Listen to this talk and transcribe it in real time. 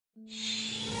Just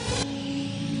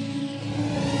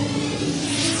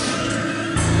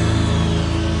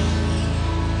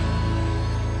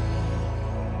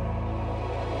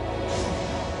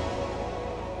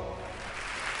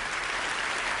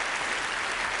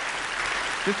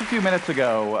a few minutes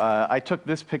ago, I took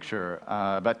this picture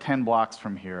about 10 blocks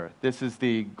from here. This is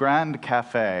the Grand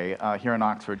Cafe here in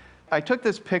Oxford. I took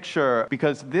this picture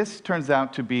because this turns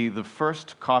out to be the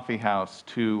first coffee house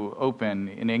to open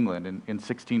in England in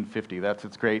 1650. That's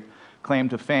its great claim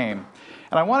to fame.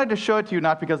 And I wanted to show it to you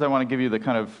not because I want to give you the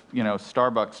kind of,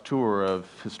 Starbucks tour of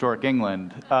historic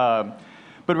England, but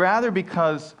rather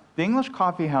because the English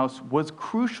coffee house was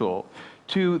crucial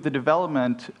to the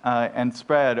development and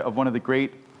spread of one of the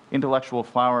great intellectual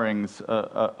flowerings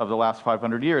of the last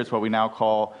 500 years, what we now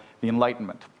call the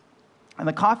Enlightenment. And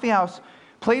the coffee house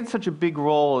played such a big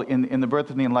role in the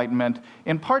birth of the Enlightenment,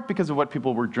 in part because of what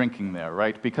people were drinking there,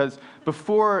 right? Because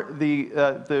before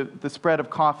the spread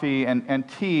of coffee and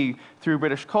tea through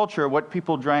British culture, what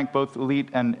people drank, both elite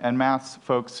and mass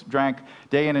folks drank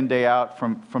day in and day out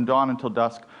from dawn until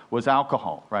dusk, was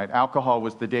alcohol, right? Alcohol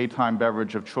was the daytime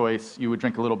beverage of choice. You would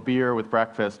drink a little beer with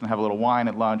breakfast and have a little wine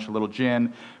at lunch, a little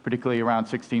gin, particularly around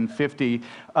 1650,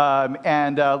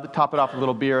 and top it off with a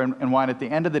little beer and wine at the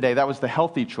end of the day. That was the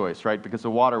healthy choice, right? Because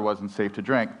the water wasn't safe to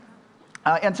drink.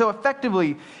 And so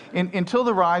effectively, until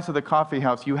the rise of the coffee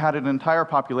house, you had an entire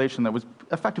population that was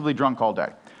effectively drunk all day.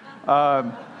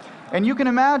 And you can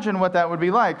imagine what that would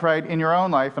be like, right, in your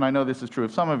own life, and I know this is true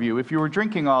of some of you, if you were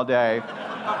drinking all day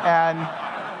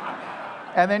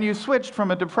and then you switched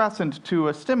from a depressant to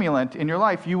a stimulant in your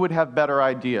life, you would have better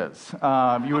ideas.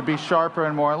 You would be sharper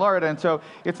and more alert. And so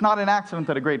it's not an accident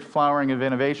that a great flowering of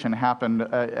innovation happened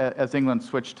as England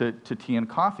switched to tea and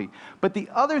coffee. But the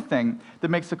other thing that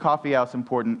makes the coffee house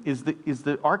important is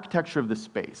the architecture of the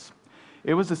space.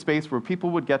 It was a space where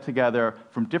people would get together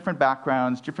from different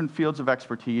backgrounds, different fields of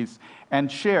expertise,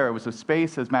 and share. It was a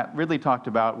space, as Matt Ridley talked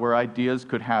about, where ideas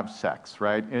could have sex,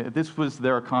 right? This was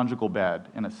their conjugal bed,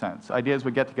 in a sense. Ideas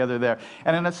would get together there.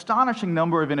 And an astonishing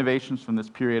number of innovations from this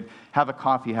period have a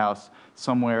coffee house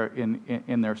somewhere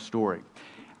in their story.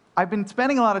 I've been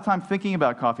spending a lot of time thinking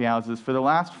about coffee houses for the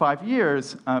last 5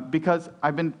 years because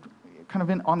I've been kind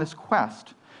of on this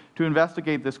quest to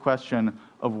investigate this question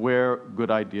of where good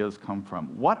ideas come from.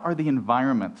 What are the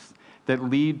environments that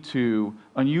lead to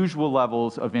unusual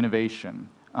levels of innovation,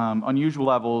 unusual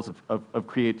levels of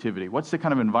creativity? What's the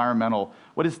kind of environmental,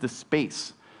 what is the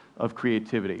space of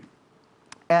creativity?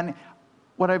 And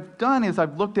what I've done is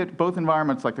I've looked at both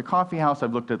environments like the coffee house,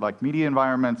 I've looked at like media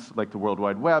environments like the World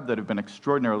Wide Web that have been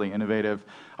extraordinarily innovative.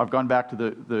 I've gone back to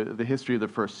the history of the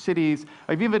first cities.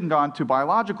 I've even gone to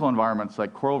biological environments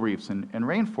like coral reefs and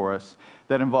rainforests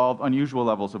that involve unusual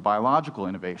levels of biological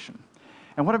innovation.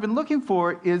 And what I've been looking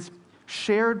for is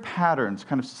shared patterns,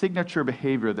 kind of signature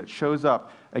behavior that shows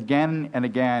up again and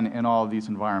again in all of these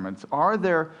environments. Are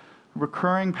there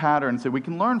recurring patterns that we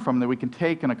can learn from, that we can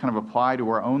take and kind of apply to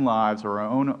our own lives or our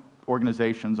own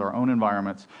organizations, our own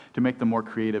environments, to make them more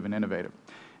creative and innovative?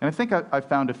 And I think I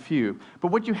found a few.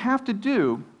 But what you have to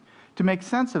do to make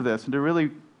sense of this and to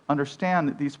really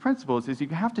understand these principles is you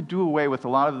have to do away with a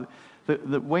lot of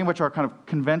the way in which our kind of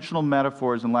conventional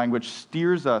metaphors and language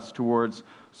steers us towards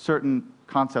certain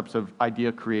concepts of idea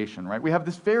creation, right? We have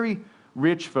this very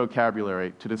rich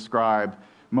vocabulary to describe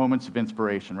moments of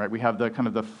inspiration, right? We have the kind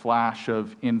of the flash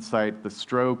of insight, the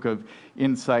stroke of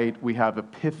insight, we have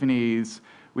epiphanies,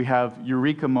 we have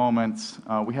Eureka moments,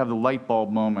 we have the light bulb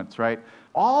moments, right?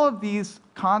 All of these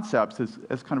concepts,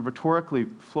 as kind of rhetorically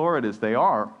florid as they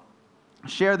are,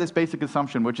 share this basic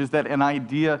assumption, which is that an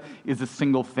idea is a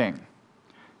single thing.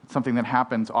 It's something that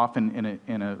happens often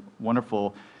in a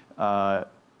wonderful,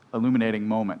 illuminating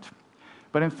moment.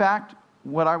 But in fact,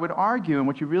 what I would argue, and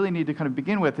what you really need to kind of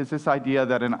begin with, is this idea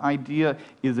that an idea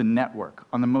is a network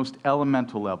on the most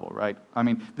elemental level, right? I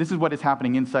mean, this is what is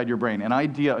happening inside your brain. An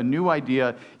idea, a new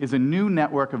idea, is a new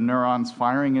network of neurons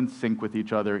firing in sync with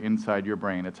each other inside your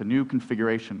brain. It's a new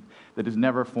configuration that has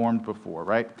never formed before,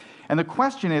 right? And the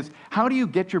question is, how do you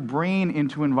get your brain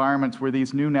into environments where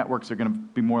these new networks are going to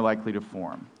be more likely to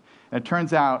form? And it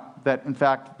turns out that, in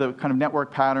fact, the kind of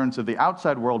network patterns of the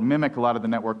outside world mimic a lot of the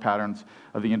network patterns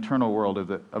of the internal world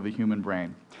of the human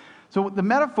brain. So the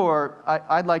metaphor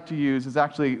I'd like to use is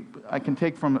actually, I can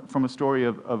take from a story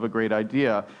of a great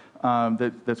idea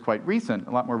that's quite recent,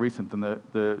 a lot more recent than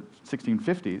the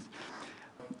 1650s.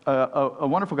 A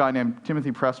wonderful guy named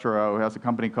Timothy Prestero has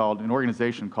an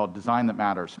organization called Design That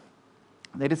Matters.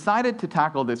 They decided to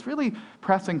tackle this really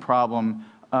pressing problem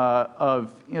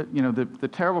of the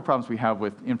terrible problems we have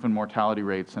with infant mortality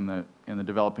rates in in the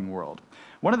developing world.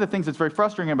 One of the things that's very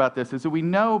frustrating about this is that we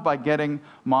know by getting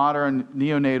modern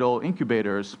neonatal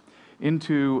incubators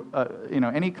into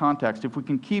any context, if we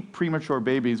can keep premature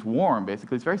babies warm,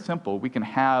 basically, it's very simple. We can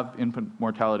have infant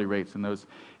mortality rates in those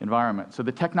environments. So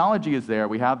the technology is there.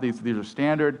 We have these are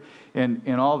standard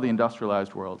in all the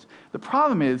industrialized worlds. The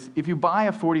problem is, if you buy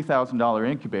a $40,000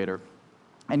 incubator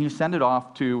and you send it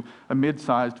off to a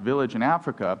mid-sized village in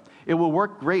Africa, it will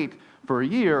work great for a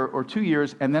year or 2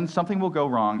 years, and then something will go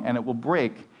wrong, and it will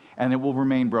break, and it will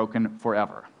remain broken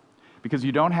forever. Because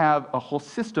you don't have a whole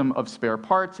system of spare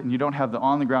parts, and you don't have the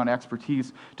on-the-ground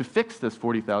expertise to fix this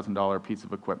 $40,000 piece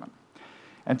of equipment.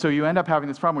 And so you end up having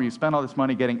this problem where you spend all this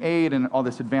money getting aid and all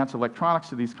this advanced electronics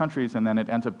to these countries, and then it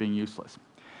ends up being useless.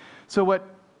 So what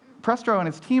Prestro and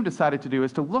his team decided to do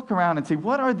is to look around and say,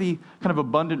 what are the kind of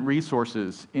abundant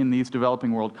resources in these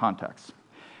developing world contexts?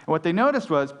 And what they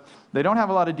noticed was they don't have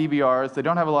a lot of DVRs, they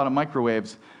don't have a lot of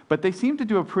microwaves, but they seem to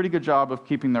do a pretty good job of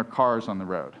keeping their cars on the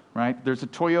road, right? There's a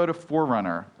Toyota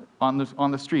 4Runner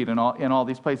on the street in all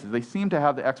these places. They seem to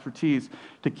have the expertise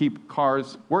to keep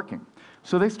cars working.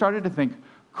 So they started to think,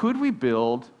 could we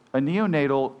build a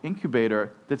neonatal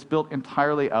incubator that's built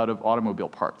entirely out of automobile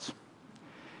parts?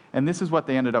 And this is what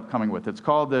they ended up coming with. It's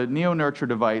called the Neo-Nurture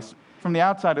device. From the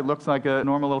outside, it looks like a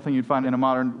normal little thing you'd find in a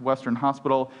modern Western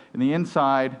hospital. In the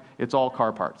inside, it's all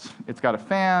car parts. It's got a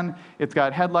fan, it's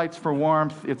got headlights for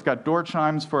warmth, it's got door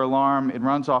chimes for alarm, it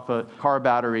runs off a car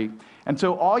battery. And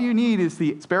so all you need is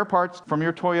the spare parts from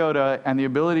your Toyota and the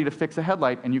ability to fix a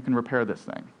headlight, and you can repair this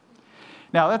thing.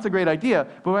 Now, that's a great idea,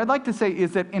 but what I'd like to say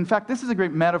is that, in fact, this is a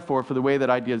great metaphor for the way that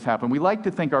ideas happen. We like to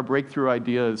think our breakthrough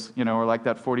ideas, are like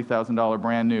that $40,000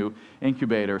 brand new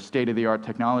incubator, state-of-the-art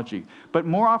technology. But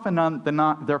more often than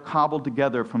not, they're cobbled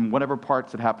together from whatever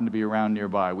parts that happen to be around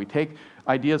nearby. We take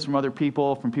ideas from other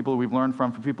people we've learned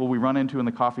from people we run into in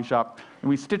the coffee shop, and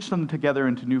we stitch them together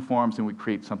into new forms, and we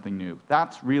create something new.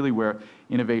 That's really where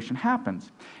innovation happens.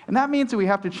 And that means that we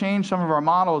have to change some of our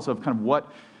models of kind of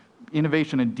what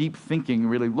innovation and deep thinking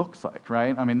really looks like,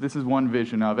 right? I mean, this is one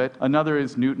vision of it. Another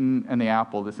is Newton and the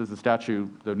apple. This is a statue,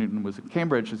 though Newton was at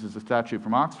Cambridge, this is a statue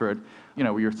from Oxford,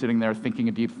 where you're sitting there thinking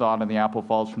a deep thought and the apple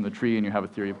falls from the tree and you have a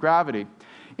theory of gravity.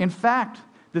 In fact,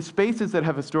 the spaces that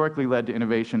have historically led to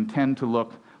innovation tend to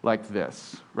look like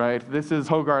this, right? This is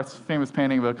Hogarth's famous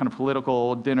painting of a kind of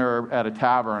political dinner at a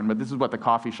tavern, but this is what the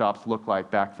coffee shops looked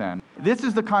like back then. This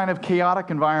is the kind of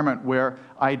chaotic environment where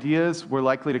ideas were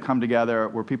likely to come together,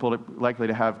 where people were likely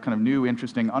to have kind of new,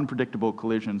 interesting, unpredictable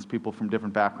collisions, people from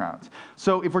different backgrounds.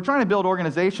 So if we're trying to build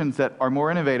organizations that are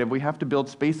more innovative, we have to build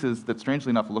spaces that,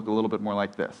 strangely enough, look a little bit more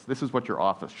like this. This is what your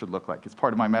office should look like. It's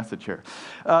part of my message here.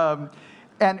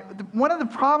 And one of the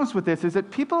problems with this is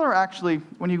that people are actually,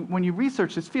 when you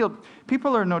research this field,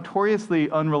 people are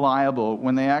notoriously unreliable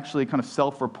when they actually kind of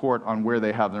self-report on where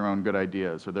they have their own good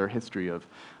ideas or their history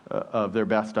of their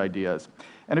best ideas.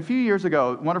 And a few years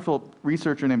ago, a wonderful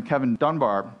researcher named Kevin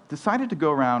Dunbar decided to go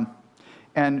around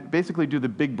and basically do the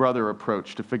Big Brother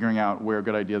approach to figuring out where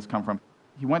good ideas come from.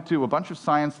 He went to a bunch of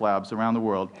science labs around the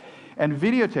world and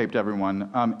videotaped everyone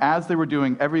as they were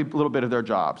doing every little bit of their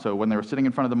job. So when they were sitting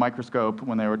in front of the microscope,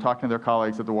 when they were talking to their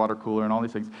colleagues at the water cooler and all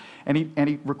these things. And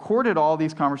he recorded all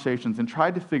these conversations and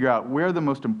tried to figure out where the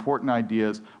most important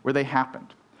ideas, where they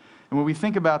happened. And when we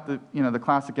think about the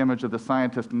classic image of the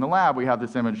scientist in the lab, we have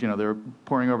this image, they're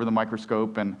poring over the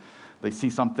microscope and they see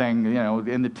something,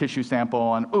 in the tissue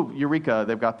sample and, oh, Eureka,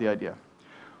 they've got the idea.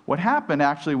 What happened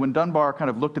actually when Dunbar kind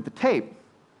of looked at the tape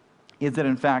is that,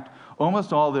 in fact,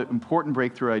 almost all the important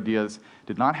breakthrough ideas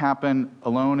did not happen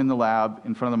alone in the lab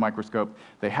in front of the microscope.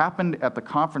 They happened at the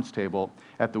conference table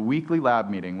at the weekly lab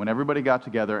meeting when everybody got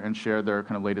together and shared their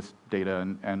kind of latest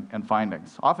data and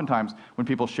findings. Oftentimes, when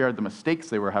people shared the mistakes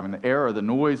they were having, the error, the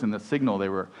noise, and the signal they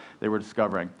were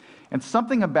discovering. And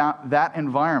something about that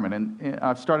environment, and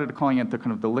I've started calling it the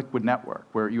kind of the liquid network,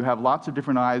 where you have lots of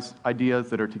different ideas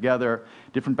that are together,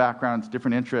 different backgrounds,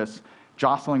 different interests,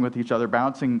 jostling with each other,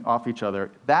 bouncing off each other.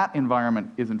 That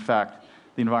environment is, in fact,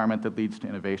 the environment that leads to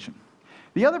innovation.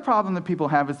 The other problem that people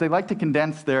have is they like to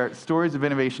condense their stories of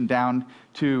innovation down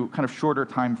to kind of shorter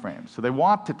time frames. So they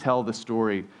want to tell the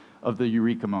story of the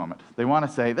Eureka moment. They want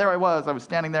to say, there I was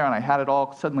standing there, and I had it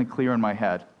all suddenly clear in my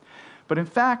head. But in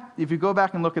fact, if you go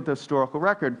back and look at the historical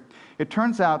record, it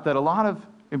turns out that a lot of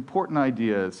important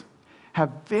ideas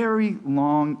have very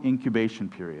long incubation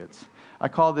periods. I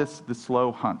call this the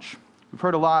slow hunch. We've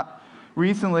heard a lot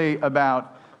recently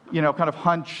about, kind of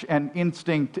hunch and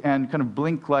instinct and kind of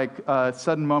blink-like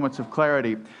sudden moments of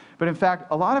clarity. But in fact,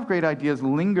 a lot of great ideas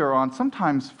linger on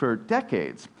sometimes for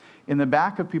decades in the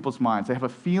back of people's minds. They have a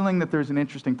feeling that there's an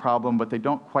interesting problem, but they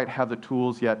don't quite have the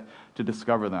tools yet to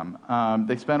discover them.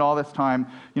 They spend all this time,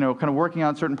 kind of working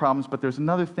on certain problems, but there's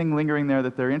another thing lingering there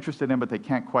that they're interested in, but they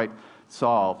can't quite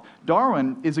solve.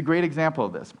 Darwin is a great example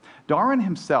of this. Darwin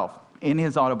himself, in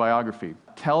his autobiography,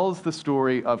 tells the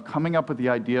story of coming up with the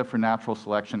idea for natural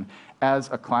selection as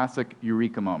a classic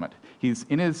Eureka moment. He's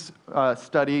in his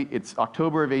study, it's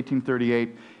October of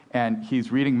 1838, and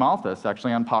he's reading Malthus,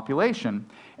 actually, on population,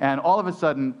 and all of a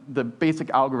sudden, the basic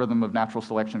algorithm of natural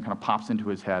selection kind of pops into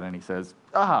his head, and he says,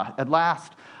 at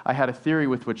last, I had a theory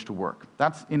with which to work.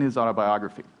 That's in his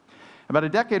autobiography. About a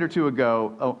decade or two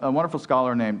ago, a wonderful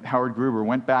scholar named Howard Gruber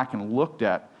went back and looked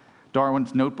at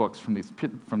Darwin's notebooks from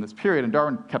this period, and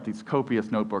Darwin kept these copious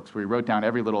notebooks where he wrote down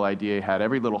every little idea he had,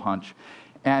 every little hunch.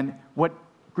 And what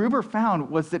Gruber found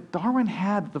was that Darwin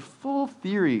had the full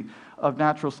theory of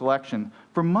natural selection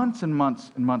for months and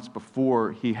months and months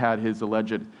before he had his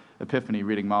alleged epiphany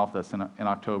reading Malthus in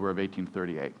October of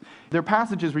 1838. There are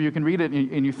passages where you can read it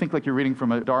and you think like you're reading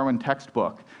from a Darwin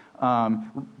textbook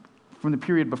from the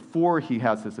period before he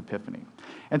has this epiphany.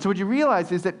 And so what you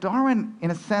realize is that Darwin,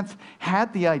 in a sense,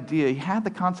 had the idea, he had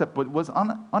the concept, but was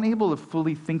unable to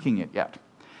fully thinking it yet.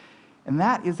 And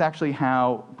that is actually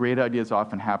how great ideas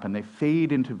often happen. They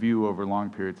fade into view over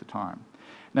long periods of time.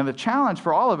 Now, the challenge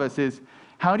for all of us is,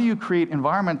 how do you create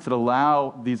environments that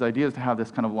allow these ideas to have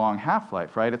this kind of long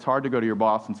half-life, right? It's hard to go to your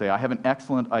boss and say, I have an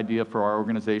excellent idea for our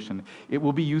organization. It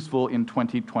will be useful in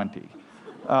 2020.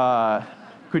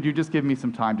 Could you just give me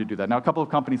some time to do that? Now, a couple of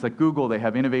companies like Google, they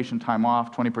have innovation time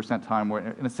off, 20% time,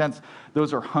 where in a sense,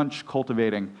 those are hunch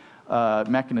cultivating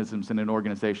mechanisms in an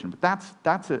organization. But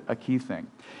that's a key thing.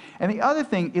 And the other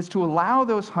thing is to allow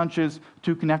those hunches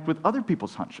to connect with other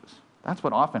people's hunches. That's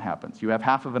what often happens. You have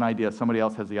half of an idea, somebody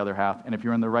else has the other half, and if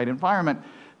you're in the right environment,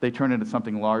 they turn into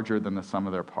something larger than the sum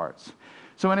of their parts.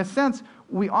 So in a sense,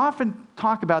 we often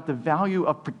talk about the value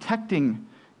of protecting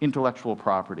intellectual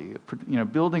property,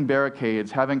 building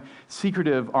barricades, having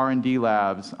secretive R&D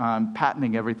labs,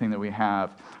 patenting everything that we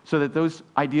have, so that those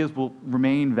ideas will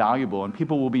remain valuable and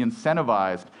people will be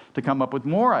incentivized to come up with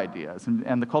more ideas,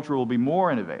 and the culture will be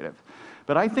more innovative.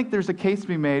 But I think there's a case to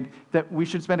be made that we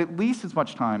should spend at least as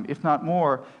much time, if not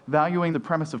more, valuing the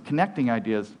premise of connecting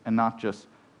ideas and not just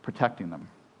protecting them.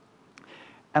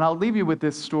 And I'll leave you with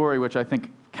this story, which I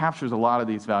think captures a lot of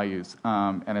these values,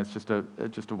 and it's just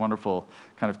a wonderful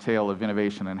kind of tale of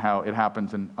innovation and how it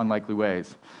happens in unlikely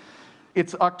ways.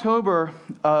 It's October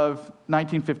of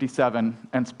 1957,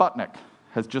 and Sputnik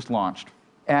has just launched.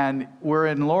 And we're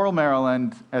in Laurel,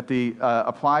 Maryland, at the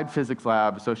Applied Physics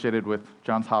Lab associated with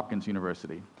Johns Hopkins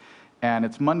University. And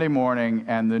it's Monday morning,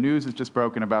 and the news has just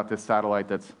broken about this satellite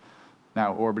that's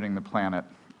now orbiting the planet.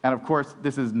 And of course,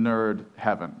 this is nerd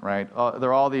heaven, right? There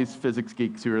are all these physics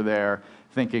geeks who are there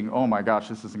thinking, oh my gosh,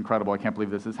 this is incredible, I can't believe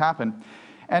this has happened.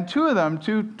 And two of them,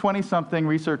 two 20-something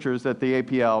researchers at the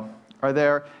APL, are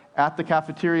there at the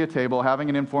cafeteria table having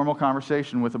an informal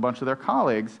conversation with a bunch of their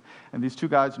colleagues, and these two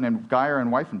guys are named Geyer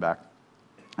and Weifenbach.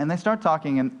 And they start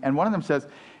talking, and one of them says,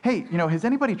 hey, has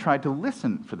anybody tried to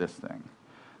listen for this thing?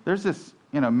 There's this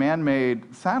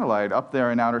man-made satellite up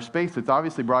there in outer space that's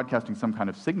obviously broadcasting some kind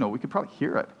of signal. We could probably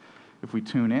hear it if we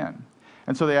tune in.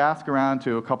 And so they ask around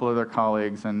to a couple of their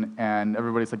colleagues, and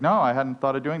everybody's like, no, I hadn't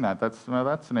thought of doing that. That's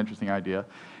an interesting idea.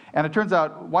 And it turns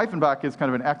out Weifenbach is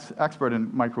kind of an expert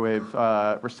in microwave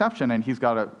reception, and he's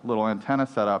got a little antenna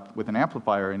set up with an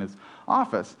amplifier in his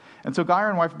office. And so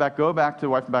Geyer and Weifenbach go back to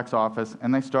Weifenbach's office,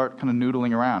 and they start kind of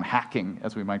noodling around, hacking,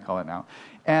 as we might call it now.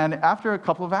 And after a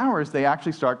couple of hours, they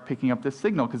actually start picking up this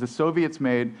signal, because the Soviets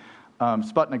made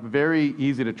Sputnik very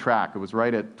easy to track. It was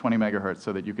right at 20 megahertz,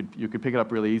 so that you could pick it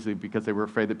up really easily, because they were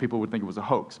afraid that people would think it was a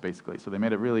hoax, basically. So they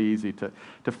made it really easy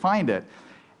to find it.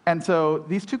 And so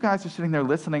these two guys are sitting there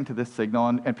listening to this signal,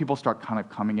 and people start kind of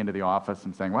coming into the office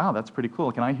and saying, wow, that's pretty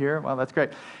cool. Can I hear? Well, that's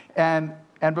great. And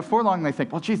before long, they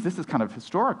think, well, geez, this is kind of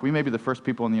historic. We may be the first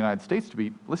people in the United States to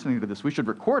be listening to this. We should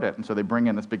record it. And so they bring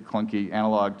in this big clunky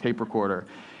analog tape recorder,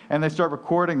 and they start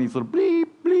recording these little bleep,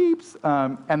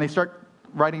 bleeps, and they start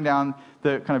writing down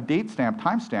the kind of date stamp,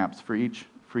 time stamps for each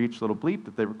little bleep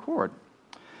that they record.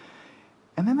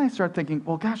 And then they start thinking,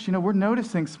 well, gosh, we're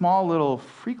noticing small little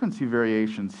frequency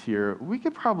variations here. We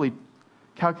could probably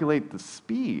calculate the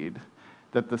speed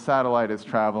that the satellite is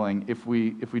traveling if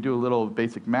we do a little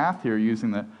basic math here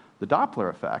using the Doppler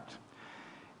effect.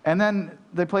 And then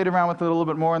they played around with it a little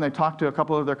bit more, and they talked to a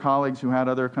couple of their colleagues who had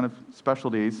other kind of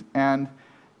specialties, and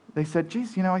they said,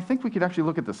 geez, I think we could actually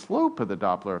look at the slope of the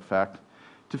Doppler effect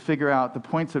to figure out the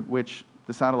points at which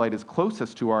the satellite is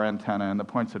closest to our antenna and the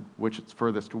points at which it's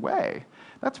furthest away.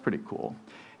 That's pretty cool.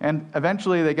 And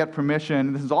eventually they get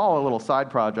permission. This is all a little side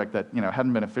project that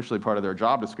hadn't been officially part of their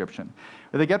job description.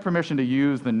 But they get permission to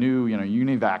use the new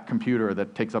UniVac computer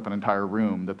that takes up an entire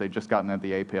room that they'd just gotten at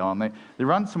the APL. And they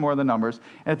run some more of the numbers.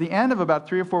 And at the end of about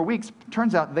 3 or 4 weeks, it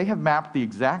turns out they have mapped the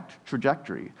exact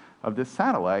trajectory of this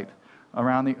satellite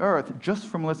around the Earth just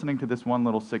from listening to this one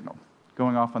little signal,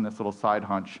 going off on this little side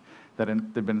hunch that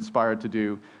they'd been inspired to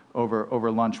do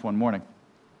over lunch one morning.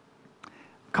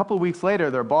 A couple of weeks later,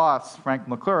 their boss, Frank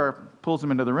McClure, pulls them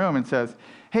into the room and says,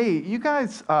 hey, you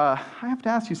guys, I have to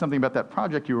ask you something about that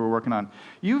project you were working on.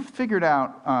 You've figured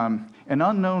out an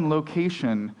unknown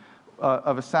location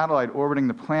of a satellite orbiting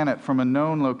the planet from a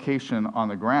known location on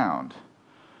the ground.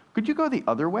 Could you go the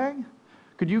other way?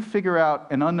 Could you figure out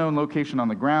an unknown location on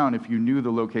the ground if you knew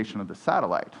the location of the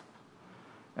satellite?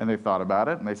 And they thought about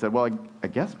it, and they said, well, I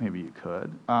guess maybe you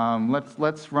could.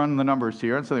 Let's run the numbers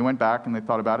here. And so they went back, and they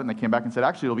thought about it, and they came back and said,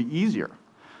 actually, it'll be easier.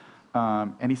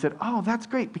 And he said, oh, that's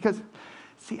great, because,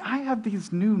 see, I have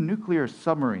these new nuclear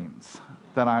submarines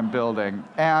that I'm building,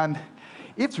 and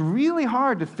it's really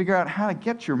hard to figure out how to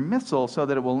get your missile so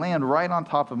that it will land right on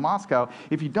top of Moscow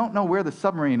if you don't know where the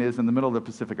submarine is in the middle of the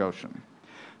Pacific Ocean.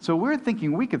 So we're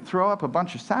thinking we could throw up a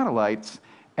bunch of satellites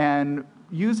and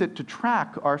use it to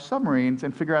track our submarines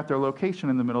and figure out their location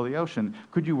in the middle of the ocean.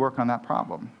 Could you work on that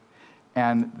problem?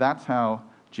 And that's how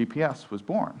GPS was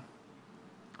born.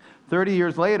 30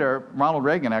 years later, Ronald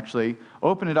Reagan actually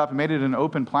opened it up and made it an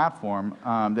open platform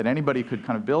that anybody could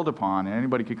kind of build upon, and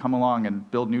anybody could come along and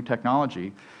build new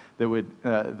technology that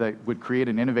would create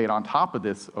and innovate on top of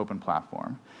this open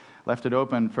platform. Left it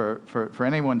open for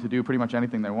anyone to do pretty much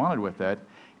anything they wanted with it.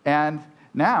 And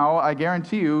now, I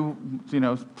guarantee you,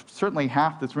 certainly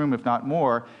half this room, if not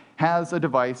more, has a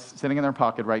device sitting in their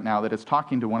pocket right now that is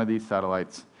talking to one of these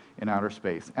satellites in outer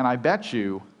space. And I bet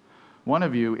you, one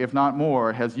of you, if not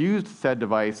more, has used said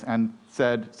device and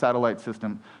said satellite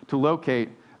system to locate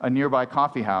a nearby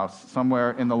coffee house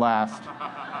somewhere in the last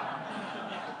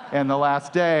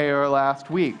day or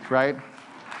last week, right?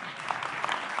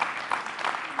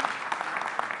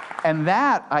 And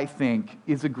that, I think,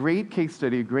 is a great case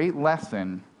study, a great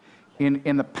lesson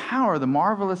in the power, the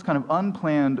marvelous kind of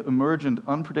unplanned, emergent,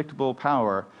 unpredictable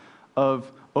power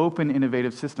of open,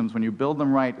 innovative systems. When you build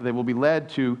them right, they will be led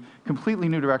to completely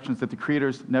new directions that the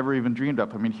creators never even dreamed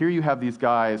of. I mean, here you have these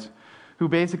guys who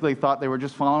basically thought they were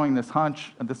just following this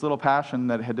hunch, this little passion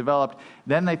that had developed.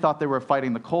 Then they thought they were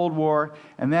fighting the Cold War,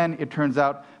 and then it turns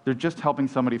out they're just helping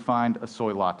somebody find a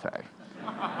soy latte.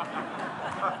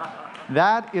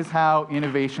 That is how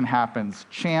innovation happens.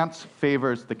 Chance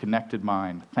favors the connected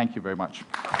mind. Thank you very much.